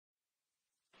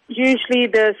Usually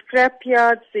the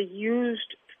scrapyards, the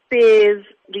used spares,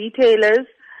 retailers,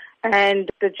 and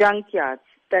the junkyards.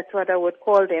 That's what I would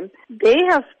call them. They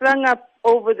have sprung up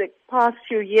over the past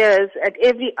few years at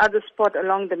every other spot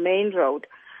along the main road.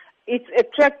 It's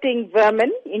attracting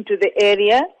vermin into the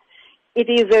area. It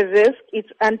is a risk. It's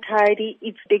untidy.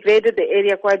 It's degraded the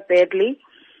area quite badly.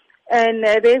 And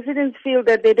residents feel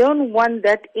that they don't want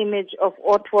that image of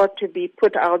Ottawa to be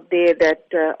put out there,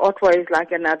 that Ottawa is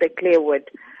like another Clairwood.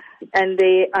 And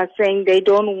they are saying they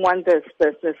don't want those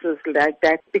businesses like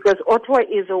that because Ottawa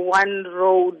is a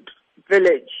one-road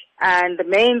village, and the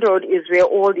main road is where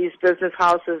all these business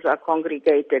houses are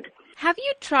congregated. Have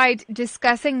you tried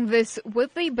discussing this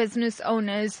with the business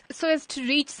owners so as to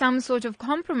reach some sort of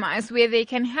compromise where they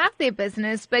can have their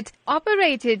business but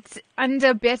operate it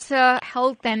under better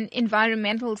health and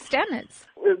environmental standards?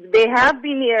 There have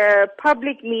been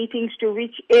public meetings to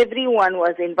which everyone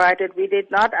was invited. We did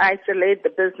not isolate the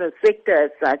business sector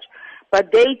as such,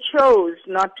 but they chose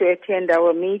not to attend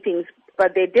our meetings.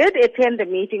 But they did attend the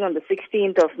meeting on the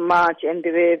 16th of March, and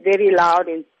they were very loud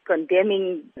in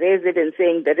condemning residents,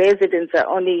 saying the residents are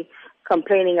only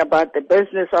complaining about the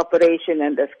business operation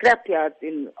and the scrapyards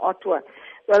in Ottawa.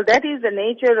 Well, that is the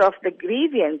nature of the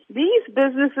grievance. These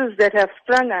businesses that have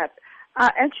sprung up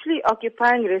are actually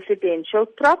occupying residential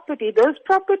property. Those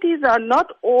properties are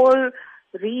not all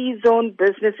rezoned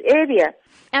business area.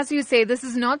 As you say, this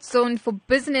is not zoned for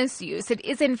business use. It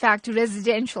is in fact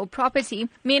residential property,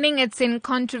 meaning it's in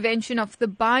contravention of the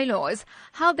bylaws.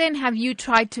 How then have you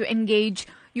tried to engage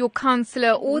your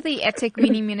councillor or the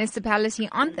eThekwini municipality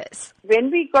on this?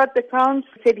 When we got the council,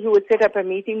 said he would set up a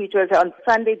meeting, which was on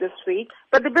Sunday this week,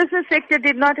 but the business sector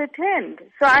did not attend.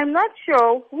 So I'm not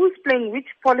sure who's playing which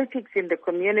politics in the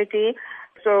community.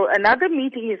 So another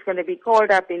meeting is going to be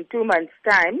called up in 2 months'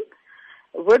 time,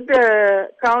 with the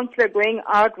councillor going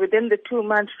out within the 2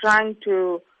 months trying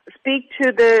to speak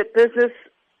to the business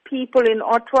people in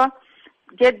Ottawa,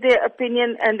 get their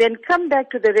opinion, and then come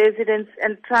back to the residents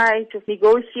and try to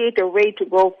negotiate a way to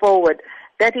go forward.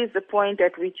 That is the point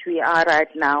at which we are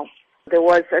right now. There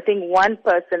was, I think, one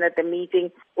person at the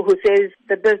meeting who says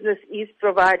the business is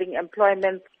providing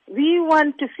employment. We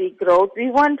want to see growth.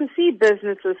 We want to see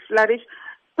businesses flourish,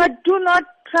 but do not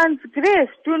transgress.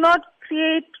 Do not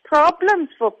create problems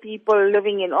for people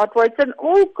living in Ottawa. It's an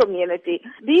old community.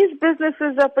 These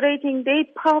businesses operating, they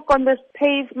park on the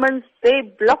pavements,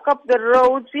 they block up the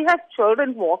roads. We have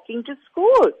children walking to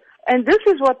school. And this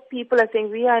is what people are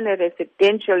saying. We are in a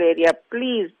residential area.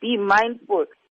 Please be mindful.